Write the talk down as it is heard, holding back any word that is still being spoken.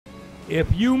if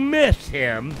you miss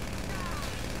him,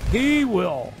 he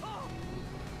will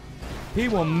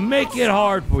make it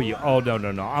hard for you. Oh, no,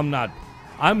 no, no. I'm not.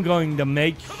 I'm going to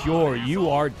make sure you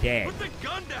are dead. Put the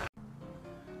gun down.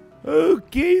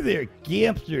 Okay there,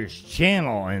 Gampster's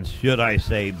channel, and should I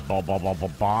say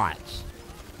bots.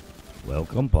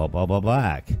 Welcome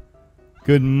back.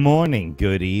 Good morning,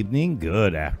 good evening,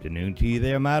 good afternoon to you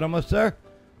there, madam or sir.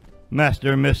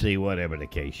 Master Missy, whatever the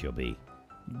case shall be.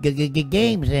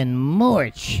 Games and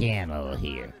more channel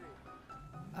here.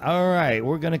 Alright,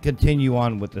 we're going to continue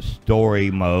on with the story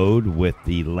mode, with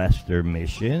the Lester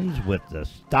missions, with the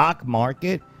stock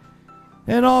market,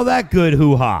 and all that good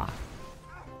hoo-ha.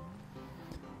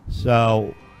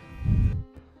 So,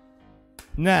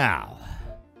 now,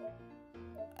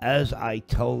 as I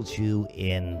told you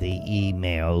in the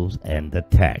emails and the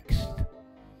text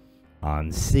on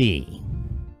C,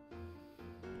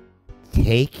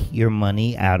 take your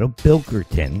money out of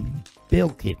Bilkerton,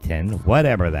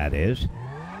 whatever that is,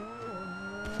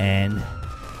 and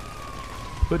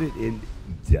put it in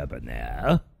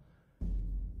Debonaire.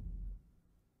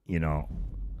 You know,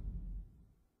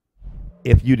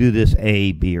 if you do this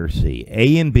A, B, or C.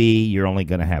 A and B, you're only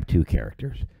going to have 2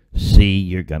 characters. C,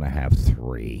 you're going to have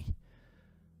 3.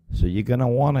 So you're going to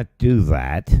want to do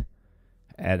that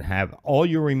and have all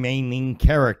your remaining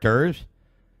characters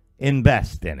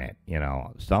invest in it. You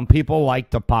know, some people like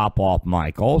to pop off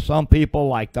Michael. Some people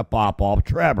like to pop off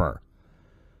Trevor.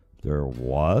 There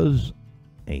was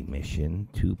a mission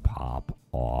to pop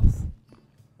off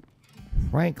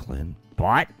Franklin,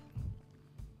 but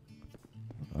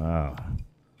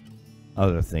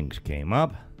other things came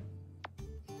up,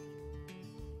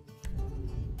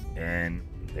 and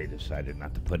they decided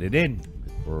not to put it in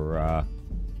for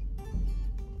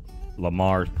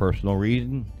Lamar's personal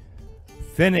reason.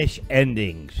 Finish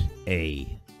endings A,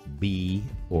 B,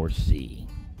 or C.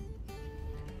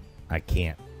 I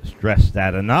can't stress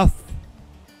that enough.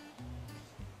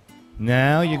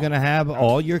 Now you're going to have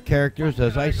all your characters,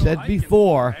 as I said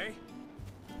before.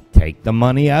 Take the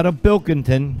money out of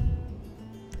Bilkington.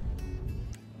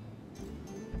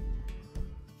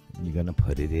 You're going to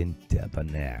put it in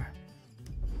Debonaire.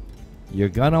 You're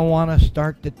going to want to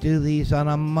start to do these on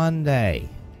a Monday.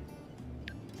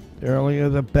 The earlier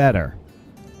the better.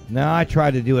 Now, I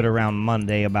try to do it around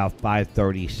Monday, about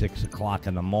 5:30, 6 o'clock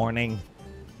in the morning.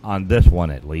 On this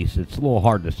one, at least. It's a little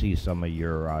hard to see some of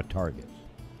your targets.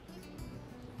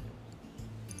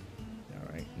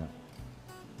 All right, now.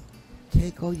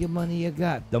 Take all your money you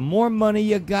got. The more money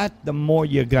you got, the more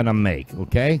you're going to make,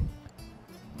 okay?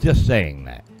 Just saying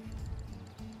that.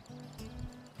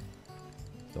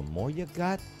 The more you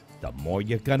got, the more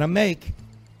you're going to make.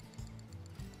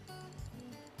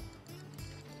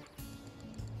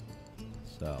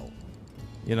 So,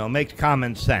 you know, makes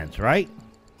common sense, right?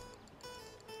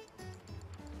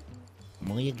 The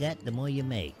more you get, the more you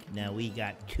make. Now, we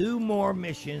got 2 more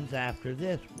missions after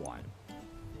this one.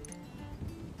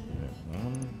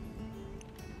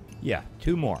 Yeah,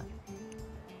 2 more.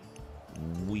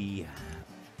 We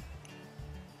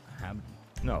have...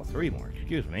 No, 3 more,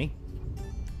 excuse me.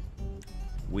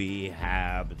 We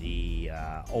have the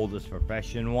oldest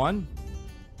profession one.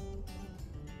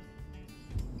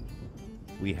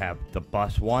 We have the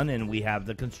bus one, and we have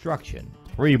the construction.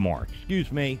 3 more,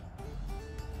 excuse me.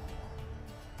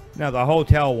 Now, the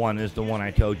hotel one is the one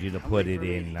I told you to put it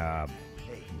in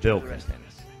Bilkington.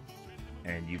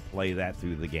 And you play that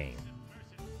through the game.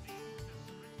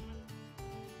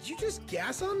 Did you just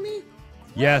gas on me?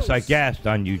 Yes, I gassed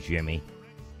on you, Jimmy.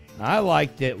 I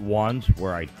liked it once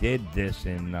where I did this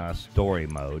in story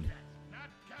mode.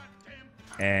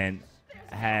 And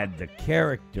had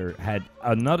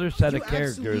another set of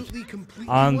characters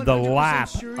on the lap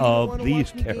of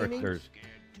these characters.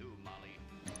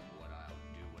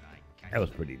 That was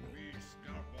pretty neat.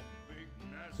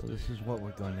 So this is what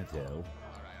we're going to do.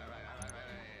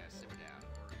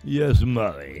 Yes,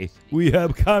 Molly. We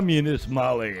have communist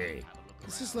Molly.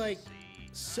 This is like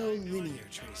so linear,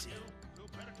 Tracy.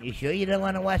 You sure you don't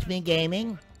want to watch me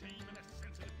gaming?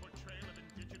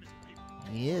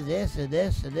 Yeah, this or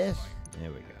this or this. There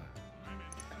we go.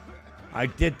 I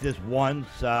did this once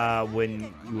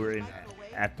when you were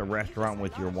at the restaurant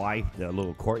with your wife, the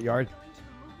little courtyard.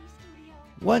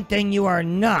 One thing you are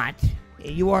not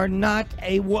a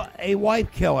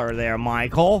wife killer there,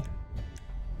 Michael.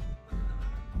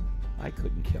 I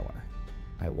couldn't kill her.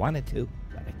 I wanted to,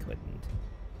 but I couldn't.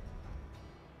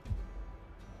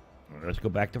 Let's go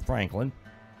back to Franklin.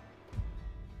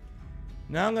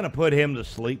 Now I'm going to put him to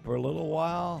sleep for a little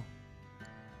while.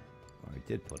 I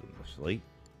did put him to sleep.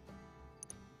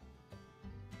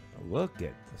 Look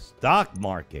at the stock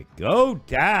market go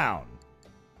down.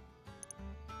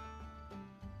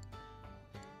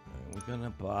 We're gonna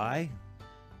buy.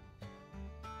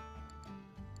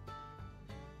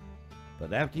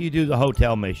 But after you do the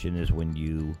hotel mission is when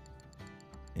you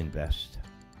invest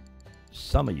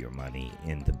some of your money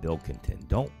into Bilkington.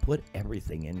 Don't put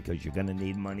everything in because you're gonna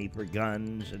need money for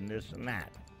guns and this and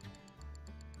that.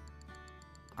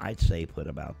 I'd say put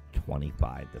about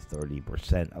 25 to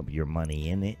 30% of your money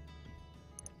in it.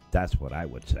 That's what I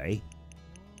would say.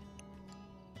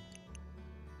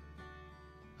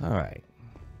 All right.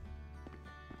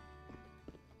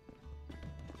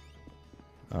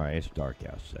 All right, it's dark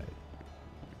outside.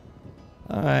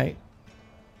 All right.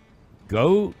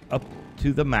 Go up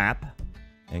to the map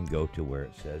and go to where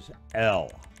it says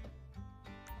L.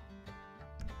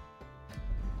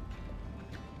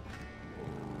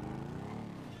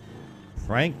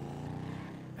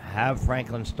 Have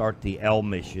Franklin start the L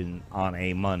mission on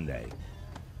a Monday.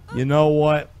 You know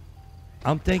what?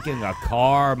 I'm thinking a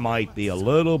car might be a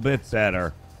little bit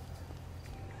better.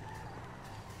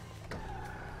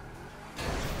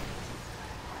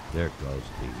 There goes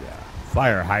the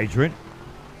fire hydrant.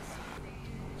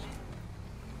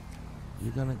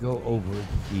 You're going to go over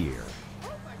here.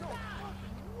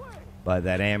 By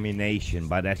that ammunition,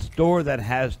 by that store that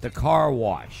has the car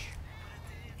wash.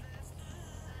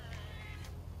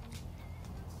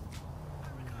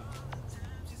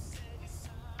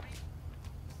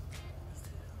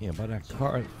 Yeah, by that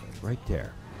car right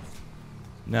there.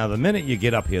 Now, the minute you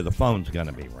get up here, the phone's going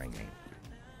to be ringing.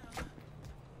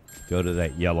 Go to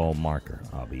that yellow marker.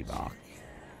 I'll be back.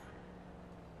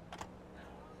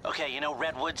 Okay, you know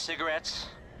Redwood cigarettes?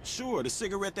 Sure, the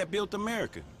cigarette that built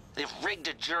America. They've rigged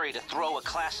a jury to throw a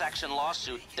class-action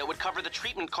lawsuit that would cover the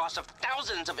treatment costs of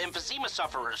thousands of emphysema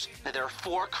sufferers. There are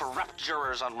 4 corrupt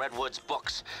jurors on Redwood's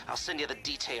books. I'll send you the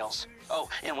details. Oh,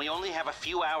 and we only have a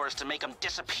few hours to make them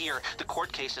disappear. The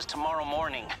court case is tomorrow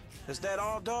morning. Is that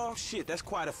all, dog? Shit, that's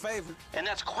quite a favor. And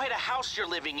that's quite a house you're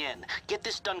living in. Get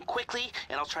this done quickly,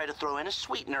 and I'll try to throw in a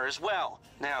sweetener as well.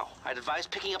 Now, I'd advise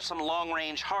picking up some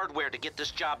long-range hardware to get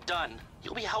this job done.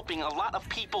 You'll be helping a lot of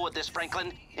people with this,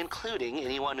 Franklin, including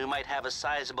anyone who might have a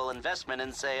sizable investment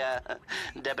in, say,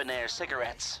 Debonaire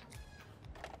cigarettes.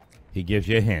 He gives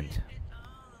you a hint.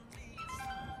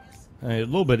 A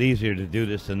little bit easier to do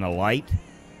this in the light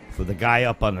for the guy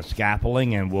up on the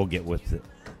scaffolding, and we'll get with it.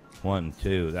 1,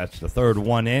 2. That's the third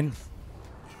one in.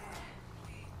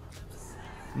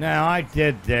 Now, I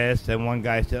did this, and one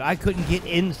guy said, I couldn't get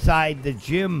inside the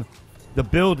gym, the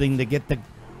building, to get the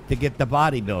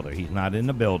bodybuilder. He's not in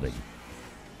the building.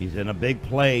 He's in a big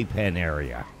playpen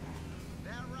area.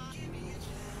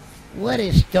 What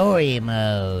is story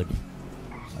mode?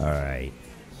 All right.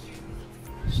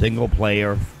 Single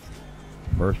player,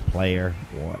 first player,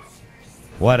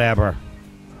 whatever.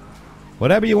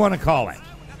 Whatever you want to call it.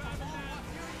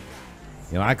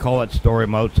 You know, I call it story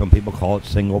mode. Some people call it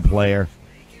single player.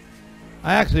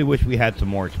 I actually wish we had some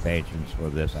more expansions for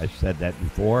this. I said that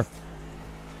before.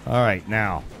 All right,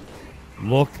 now,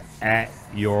 look at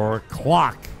your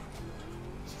clock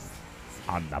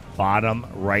on the bottom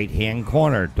right-hand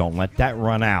corner. Don't let that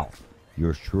run out.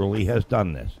 Yours truly has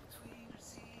done this.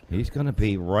 He's going to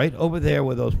be right over there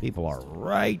where those people are.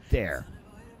 Right there.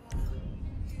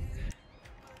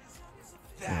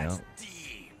 That's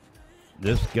deep.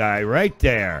 This This guy right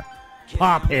there.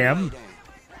 Pop him.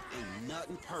 Ain't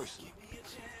nothing personal.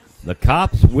 The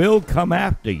cops will come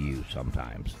after you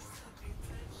sometimes.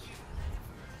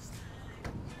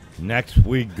 Next,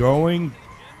 we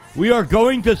are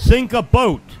going to sink a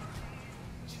boat.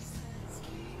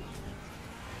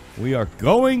 We are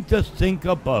going to sink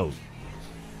a boat.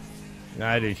 Now,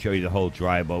 I didn't show you the whole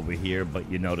drive over here,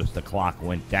 but you notice the clock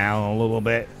went down a little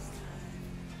bit.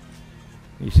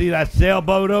 You see that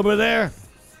sailboat over there?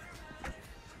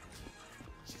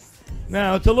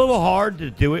 Now, it's a little hard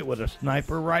to do it with a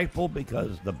sniper rifle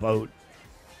because the boat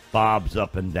bobs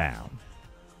up and down.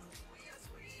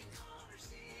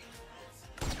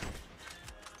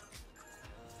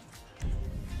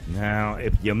 Now,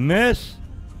 if you miss,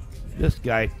 this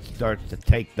guy starts to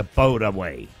take the boat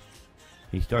away.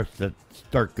 He starts to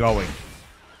going.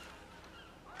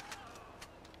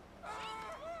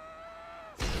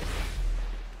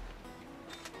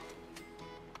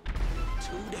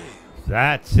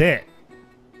 That's it.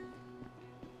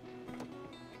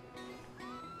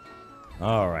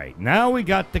 All right. Now we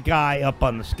got the guy up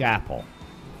on the scaffold.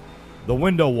 The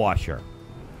window washer.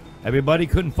 Everybody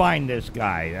couldn't find this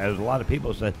guy. As a lot of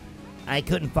people said, I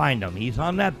couldn't find him. He's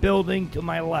on that building to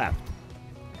my left.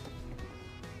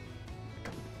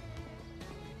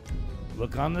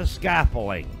 Look on the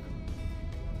scaffolding.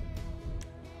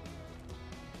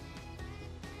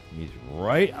 He's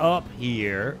right up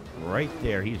here. Right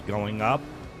there. He's going up.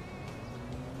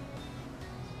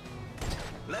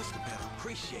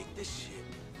 appreciate this shit.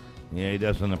 Yeah, he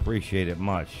doesn't appreciate it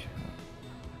much.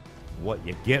 What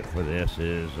you get for this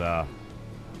is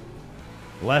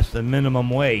less than minimum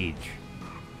wage.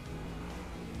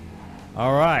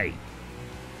 All right.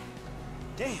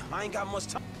 Damn, I ain't got much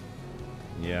time.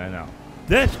 Yeah, I know.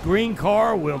 This green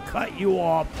car will cut you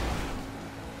off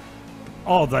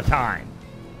all the time.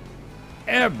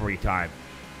 Every time.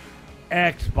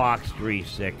 Xbox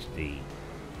 360,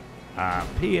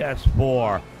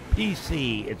 PS4,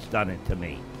 PC, it's done it to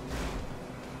me.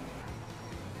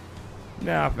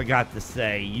 Now, I forgot to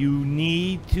say, you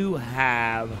need to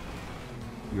have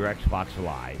your Xbox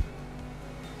Live,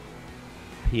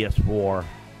 PS4,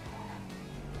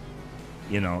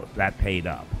 you know, that paid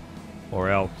up. Or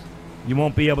else you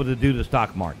won't be able to do the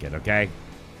stock market, okay?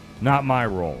 Not my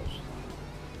rules.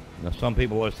 Now, some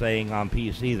people are saying on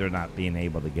PC they're not being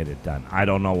able to get it done. I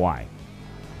don't know why.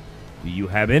 Do you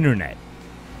have internet?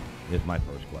 Is my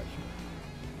first question.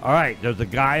 All right, there's a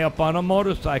guy up on a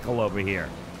motorcycle over here.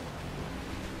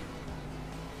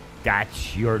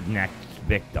 That's your next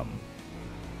victim.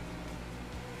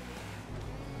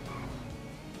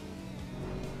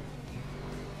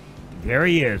 There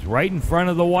he is, right in front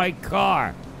of the white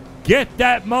car. Get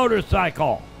that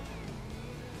motorcycle.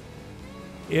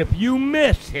 If you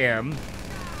miss him,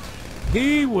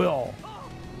 he will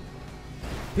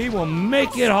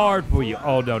make it hard for you.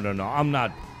 Oh, no, I'm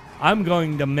not. I'm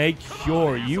going to make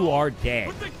sure you are dead.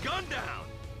 Put the gun down.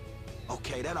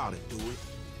 Okay, that ought to do it.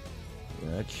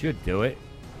 That should do it.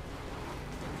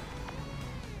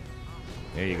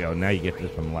 There you go. Now you get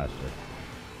this from Lester.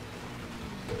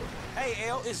 Hey,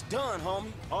 L, it's done,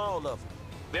 homie. All of them.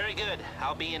 Very good.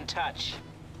 I'll be in touch.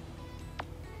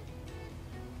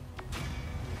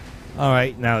 All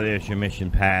right, now there's your mission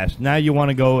passed. Now you want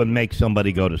to go and make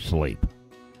somebody go to sleep.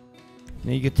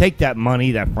 Now you can take that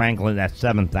money that Franklin, that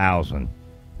 $7,000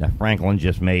 that Franklin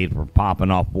just made for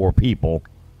popping off 4 people,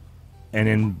 and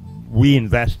then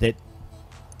reinvest it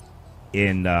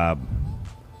in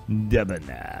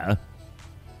Debonaire.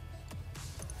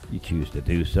 You choose to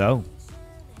do so.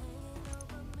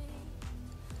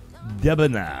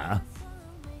 Debonaire.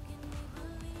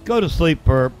 Go to sleep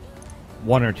for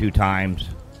 1 or 2 times.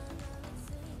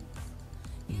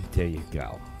 There you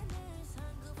go.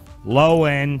 Low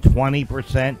end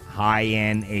 20%, high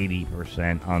end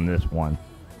 80% on this one.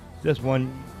 This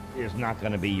one is not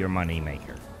going to be your money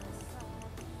maker.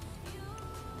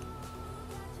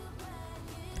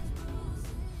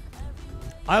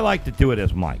 I like to do it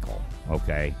as Michael,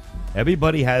 okay?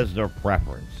 Everybody has their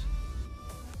preference.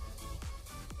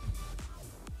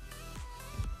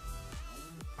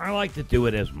 I like to do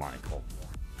it as Michael.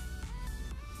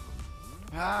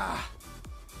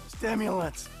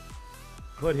 Stimulants.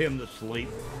 Put him to sleep.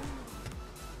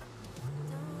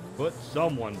 Put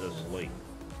someone to sleep.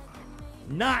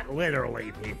 Not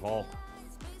literally, people.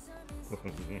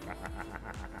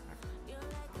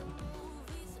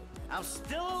 I'm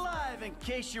still alive, in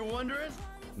case you're wondering.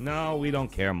 No, we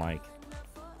don't care, Mike.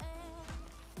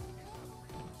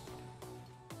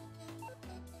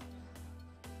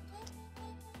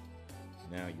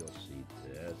 Now you'll see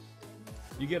this.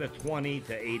 You get a 20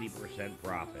 to 80%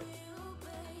 profit.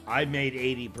 I made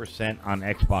 80% on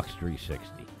Xbox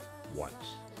 360 once.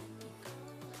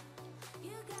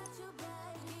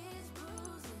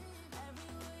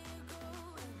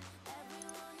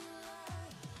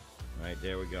 All right,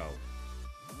 there we go.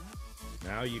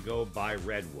 Now you go buy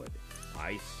Redwood.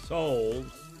 I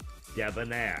sold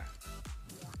Debonaire.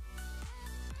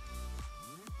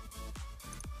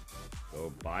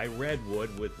 Go buy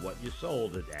Redwood with what you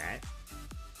sold it at.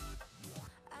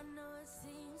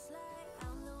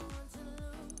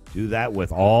 Do that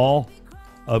with all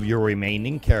of your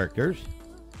remaining characters.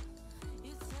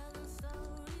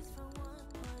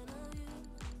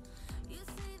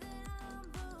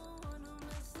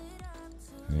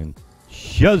 And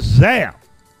Shazam!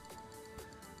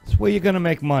 That's where you're going to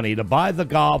make money, to buy the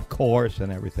golf course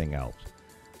and everything else.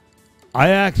 I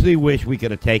actually wish we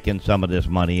could have taken some of this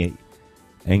money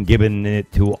and given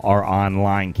it to our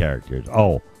online characters.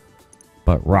 Oh,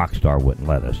 but Rockstar wouldn't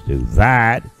let us do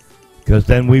that, because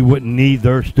then we wouldn't need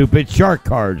their stupid shark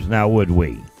cards now, would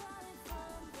we?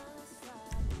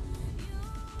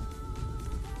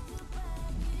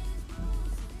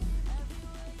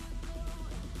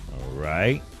 All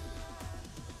right.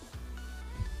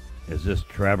 Is this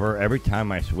Trevor? Every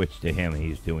time I switch to him,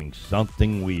 he's doing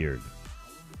something weird.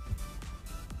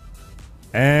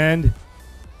 And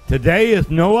today is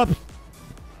no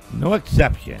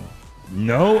exception.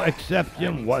 No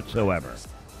exception whatsoever.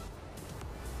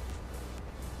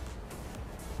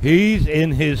 He's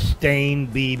in his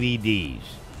stained BBDs.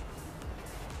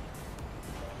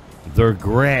 They're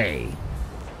gray.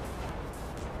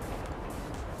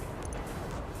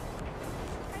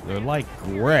 They're like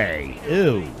gray.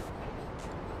 Ew.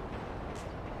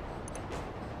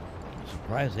 I'm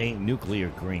surprised they ain't nuclear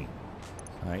green.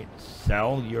 All right,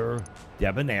 sell your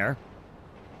Debonaire.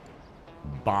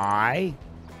 Buy.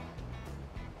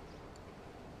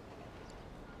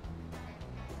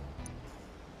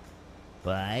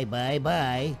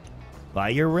 Buy. Buy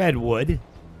your Redwood.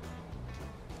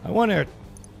 I wonder if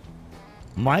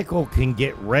Michael can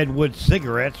get Redwood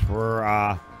cigarettes for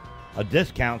a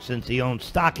discount since he owns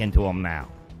stock into them now.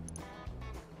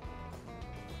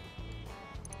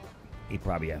 He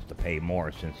probably has to pay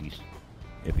more since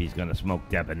if he's going to smoke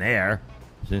Debonaire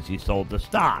since he sold the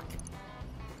stock.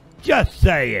 Just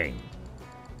saying.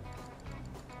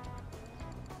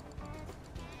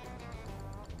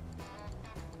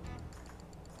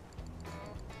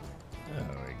 There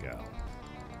we go.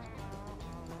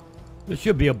 There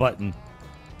should be a button.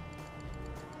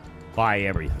 Buy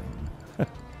everything.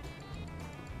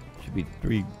 Should be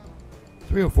three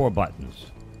or four buttons.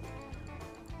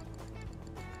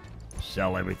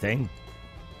 Sell everything.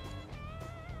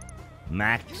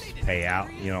 Max payout.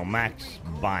 You know, max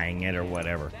buying it or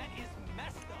whatever.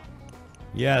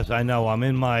 Yes, I know. I'm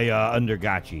in my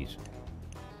undergotchis.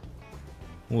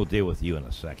 We'll deal with you in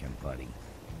a second, buddy.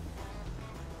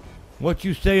 What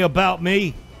you say about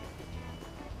me?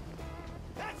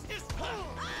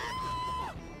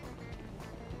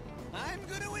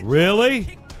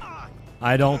 Really?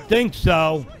 I don't think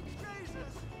so.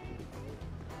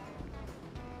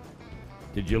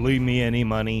 Did you leave me any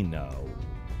money? No.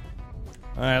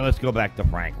 All right, let's go back to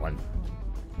Franklin.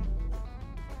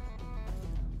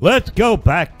 Let's go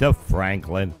back to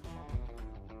Franklin.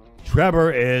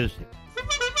 Trevor is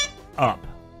up.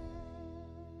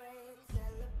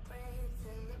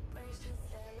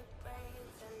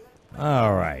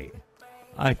 All right.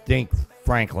 I think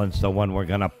Franklin's the one we're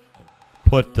going to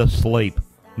put to sleep.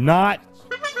 Not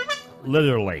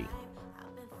literally.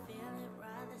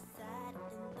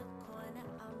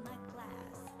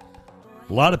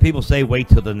 A lot of people say wait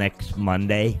till the next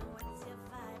Monday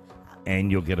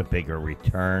and you'll get a bigger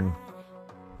return.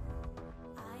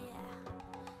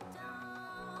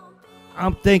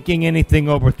 I'm thinking anything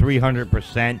over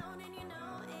 300%,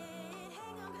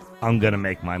 I'm going to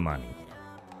make my money.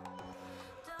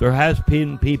 There has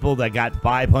been people that got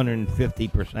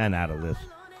 550% out of this,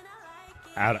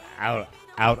 out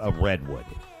of Redwood.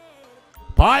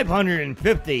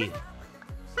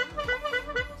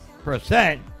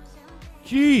 550%.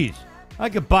 Jeez, I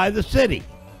could buy the city.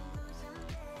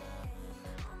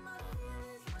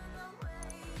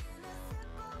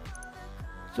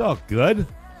 It's all good.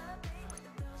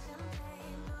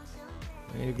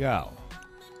 There you go.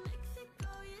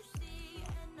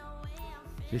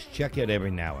 Just check it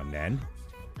every now and then.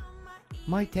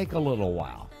 Might take a little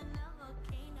while.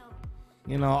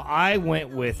 You know, I went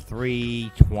with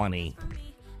 320.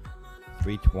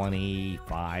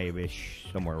 325-ish,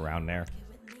 somewhere around there.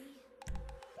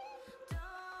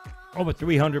 Over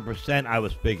 300%, I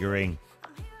was figuring.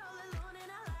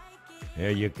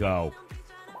 There you go.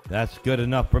 That's good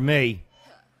enough for me.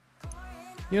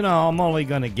 You know, I'm only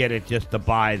going to get it just to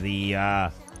buy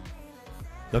the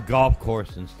golf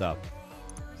course and stuff.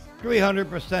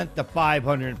 300% to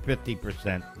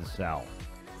 550% to sell.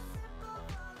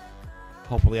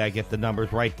 Hopefully I get the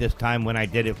numbers right this time. When I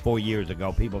did it 4 years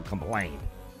ago, people complained.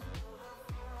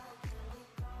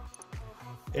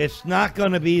 It's not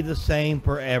going to be the same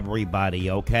for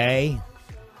everybody, okay?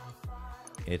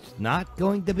 It's not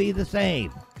going to be the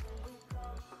same.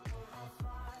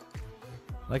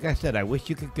 Like I said, I wish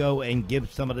you could go and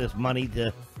give some of this money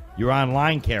to your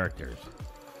online characters.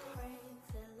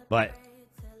 But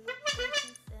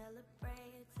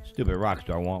stupid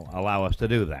Rockstar won't allow us to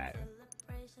do that.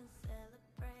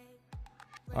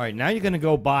 All right, now you're going to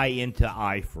go buy into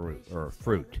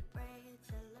fruit.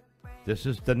 This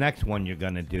is the next one you're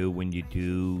going to do when you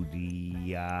do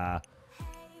the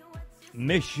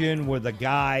mission where the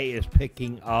guy is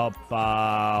picking up,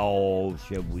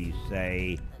 should we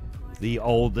say, the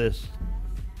oldest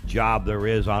job there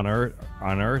is on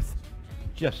Earth.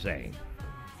 Just saying.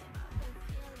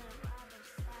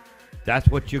 That's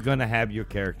what you're going to have your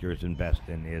characters invest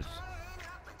in is.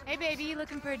 Hey, baby, you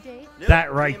looking for a date?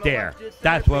 That right there.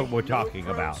 That's what we're talking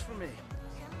about.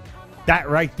 That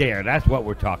right there. That's what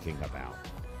we're talking about.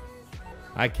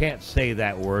 I can't say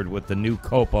that word with the new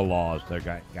COPA laws that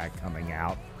got coming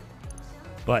out.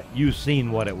 But you've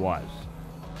seen what it was.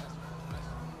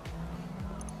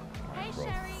 Hey,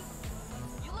 Sherry.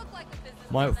 You look like a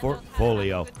business My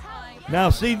portfolio. Now,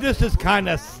 see, this is kind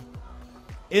of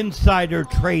insider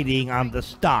trading on the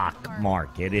stock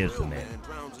market, isn't it?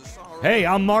 Hey,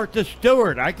 I'm Martha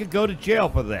Stewart. I could go to jail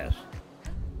for this.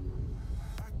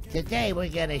 Today we're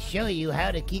gonna show you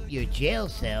how to keep your jail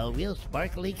cell real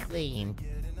sparkly clean.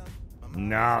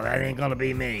 No, that ain't gonna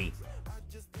be me.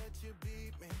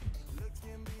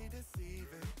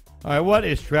 All right, what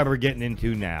is Trevor getting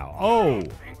into now? Oh! I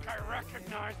think I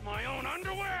recognize my own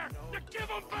underwear. You give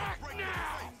them back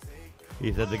now!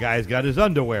 He said the guy's got his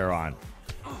underwear on.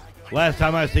 Last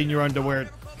time I seen your underwear,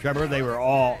 Trevor, they were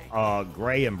all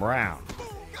gray and brown.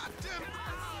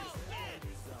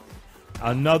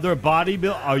 Another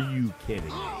bodybuilder? Are you kidding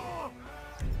me?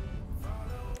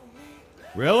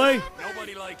 Really?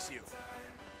 Nobody likes you.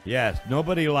 Yes,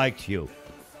 nobody likes you.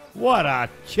 What a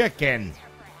chicken.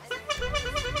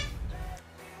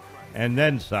 And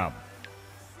then some.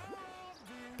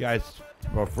 Guy's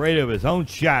afraid of his own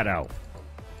shadow.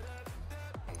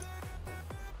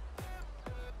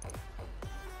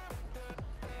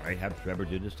 All right, have Trevor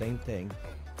do the same thing.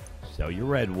 Sell your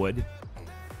redwood.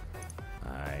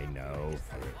 I know.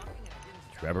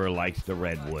 Trevor likes the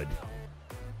redwood.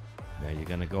 Now you're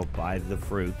going to go buy the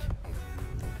fruit.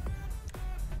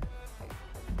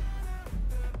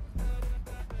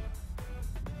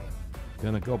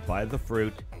 Gonna go buy the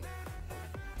fruit.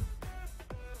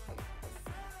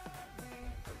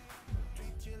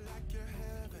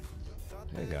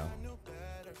 There you go.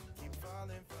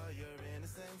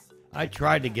 I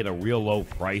tried to get a real low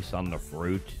price on the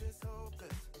fruit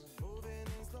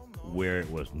where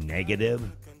it was negative.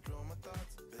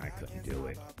 I couldn't do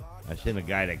it. I seen a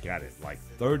guy that got it like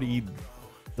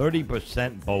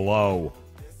 30% below.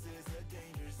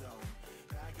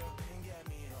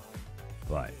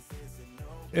 But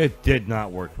it did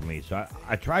not work for me. So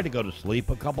I tried to go to sleep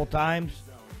a couple times.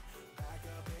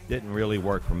 Didn't really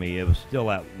work for me. It was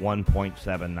still at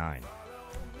 1.79.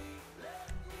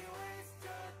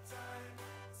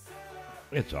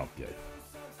 It's all good.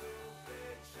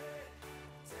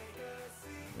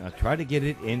 I try to get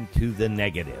it into the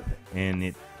negative, and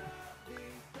it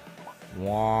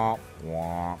womp,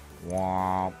 womp,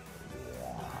 womp,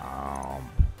 womp.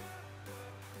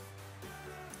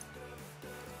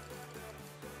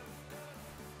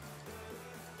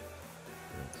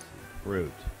 Let's see.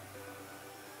 Fruit.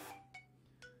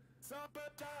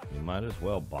 You might as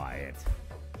well buy it.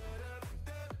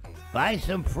 Buy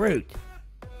some fruit.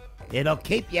 It'll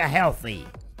keep you healthy.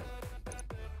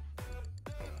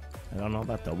 I don't know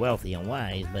about the wealthy and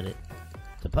wise, but it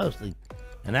supposedly...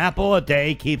 An apple a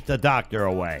day keeps the doctor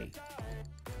away.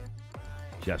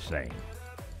 Just saying.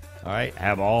 All right,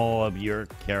 have all of your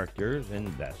characters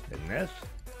invest in this.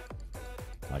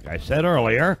 Like I said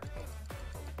earlier.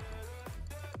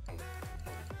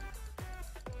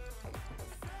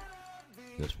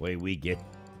 This way we get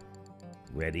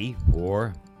ready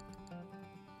for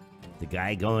the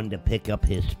guy going to pick up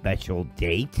his special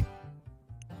date.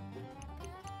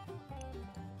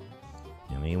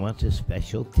 And he wants a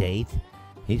special date.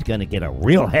 He's going to get a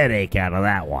real headache out of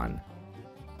that one.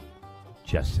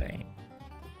 Just saying.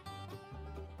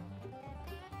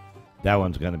 That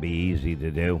one's going to be easy to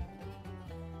do.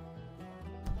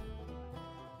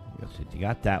 You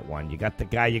got that one. You got the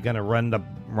guy you're going to run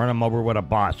him over with a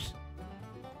bus.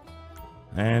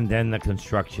 And then the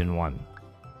construction one.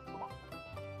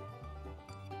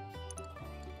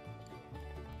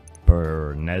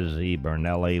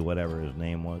 Bernelli, whatever his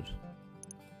name was.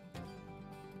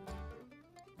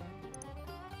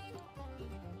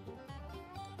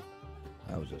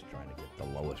 I was just trying to get the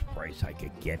lowest price I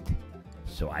could get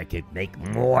so I could make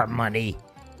more money.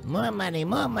 More money,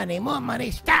 more money, more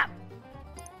money. Stop!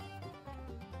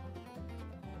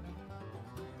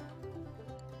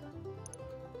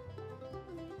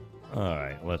 All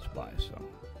right, let's buy some.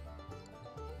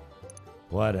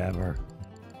 Whatever.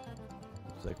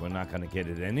 Looks like we're not going to get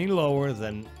it any lower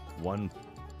than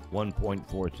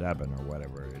 1.47 or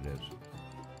whatever it is.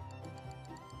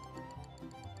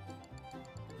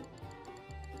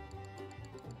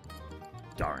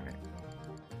 Darn it.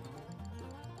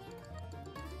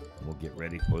 We'll get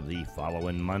ready for the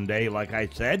following Monday, like I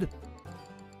said.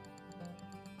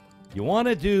 You want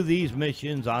to do these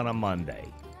missions on a Monday.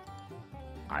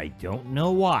 I don't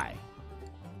know why.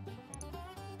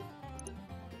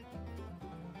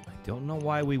 I don't know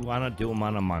why we want to do them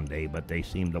on a Monday, but they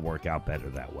seem to work out better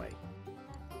that way.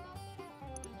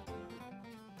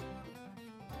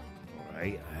 All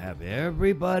right, have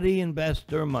everybody invest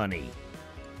their money.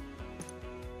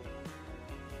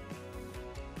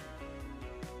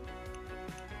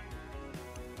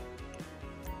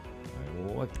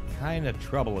 What kind of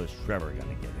trouble is Trevor going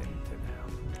to get into now?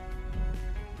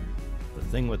 The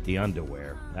thing with the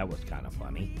underwear. That was kind of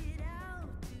funny.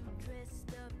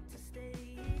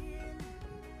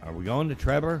 Are we going to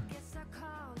Trevor?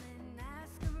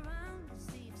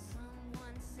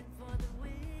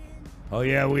 Oh,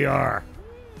 yeah, we are.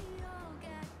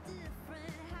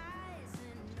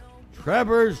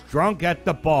 Trevor's drunk at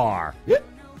the bar.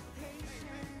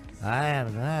 I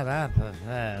am not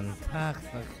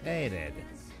intoxicated.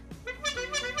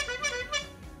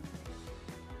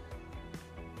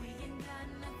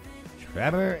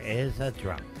 Trevor is a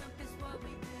drunk.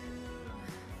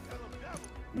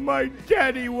 My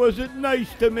daddy wasn't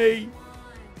nice to me.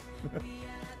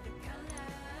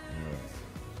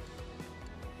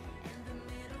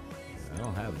 I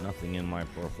don't have nothing in my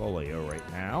portfolio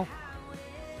right now.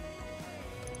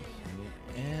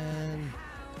 And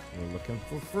we're looking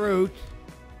for fruit.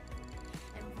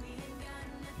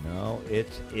 No,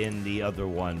 it's in the other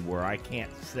one where I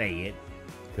can't say it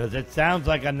because it sounds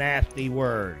like a nasty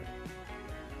word.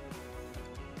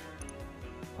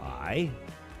 Buy.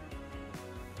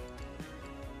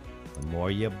 The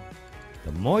more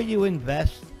you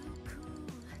invest,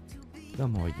 the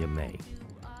more you make.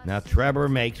 Now Trevor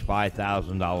makes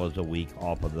 $5,000 a week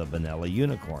off of the vanilla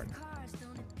unicorn.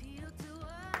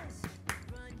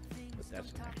 But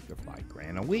that's an extra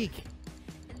 $5,000 a week.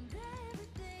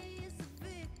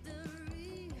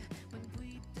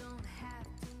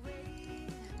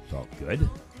 It's all good.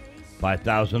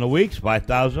 5,000 a week's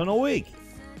 5,000 a week.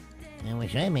 I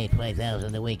wish I made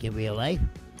 5,000 a week in real life.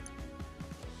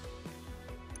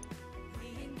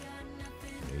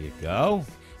 There you go.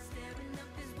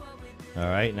 All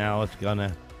right, now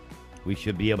we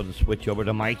should be able to switch over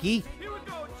to Mikey. Here we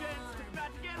go, gents. It's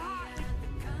about to get hot.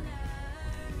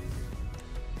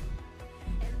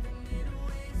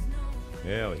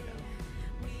 There we go.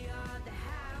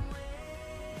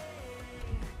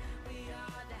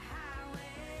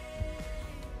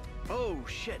 Oh,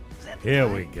 shit. Is that Here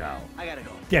time? we go. I gotta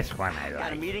go. This one I Got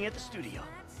a like. meeting at the studio.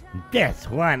 This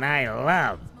one I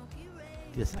love.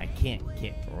 Just I can't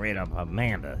get rid of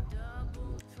Amanda.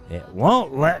 It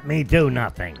won't let me do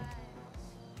nothing.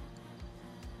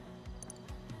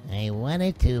 I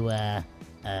wanted to,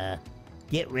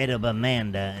 get rid of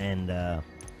Amanda And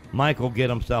Michael get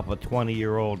himself a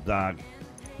 20-year-old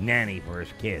nanny for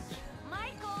his kids.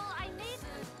 Michael, I need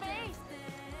some space.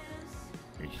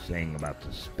 You're saying about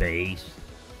the space.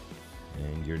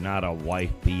 And you're not a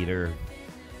wife beater.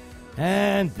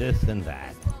 And this and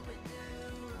that.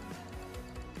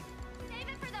 Save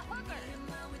it for the hooker.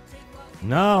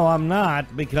 No, I'm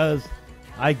not, because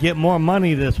I get more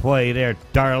money this way there,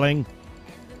 darling.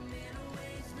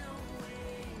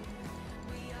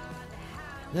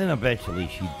 Then eventually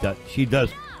she does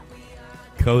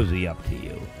cozy up to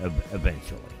you,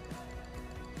 eventually.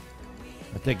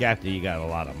 I think after you got a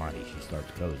lot of money, she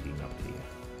starts cozying up to you.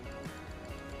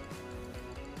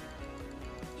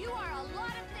 You are a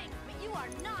lot of things, but you are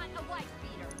not a wife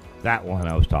beater. That one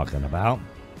I was talking about.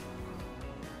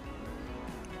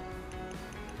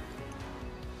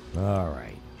 All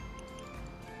right.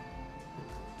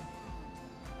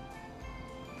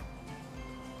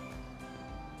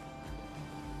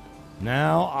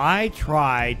 Now, I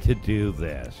tried to do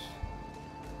this,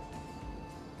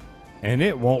 and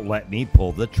it won't let me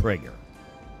pull the trigger.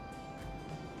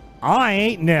 I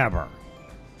ain't never.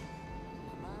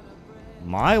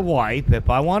 My wife, if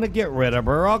I want to get rid of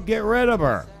her, I'll get rid of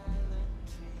her.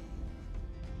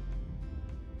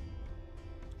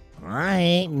 I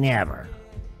ain't never.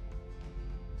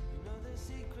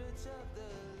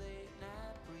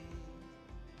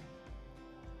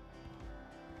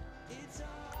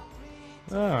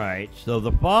 All right, so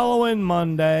the following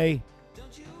Monday,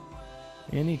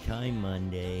 anytime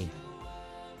Monday,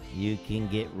 you can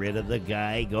get rid of the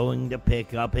guy going to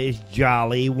pick up his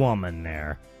jolly woman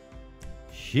there.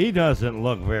 She doesn't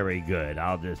look very good,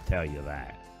 I'll just tell you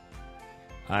that.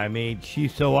 I mean,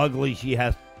 she's so ugly,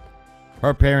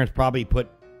 her parents probably put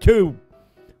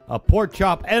a pork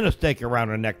chop and a steak around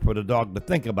her neck for the dog to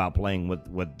think about playing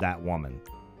with that woman.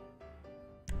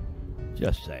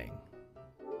 Just saying.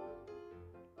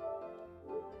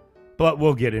 But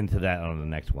we'll get into that on the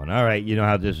next one. All right, you know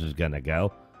how this is going to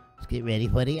go. Let's get ready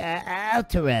for the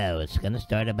outro. It's going to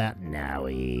start about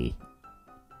now-y.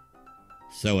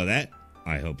 So with that,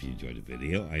 I hope you enjoyed the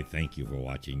video. I thank you for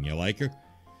watching. You like her?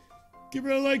 Give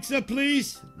her a likes up,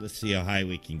 please. Let's see how high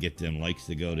we can get them likes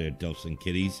to go there, Dulcin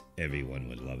Kitties. Everyone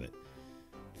would love it.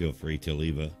 Feel free to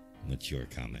leave a mature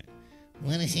comment.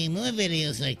 Want to see more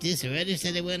videos like this or others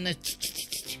that I want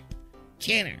to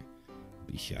channel?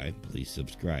 Be shy. Please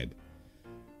subscribe.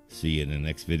 See you in the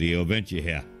next video adventure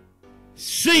here.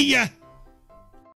 See ya!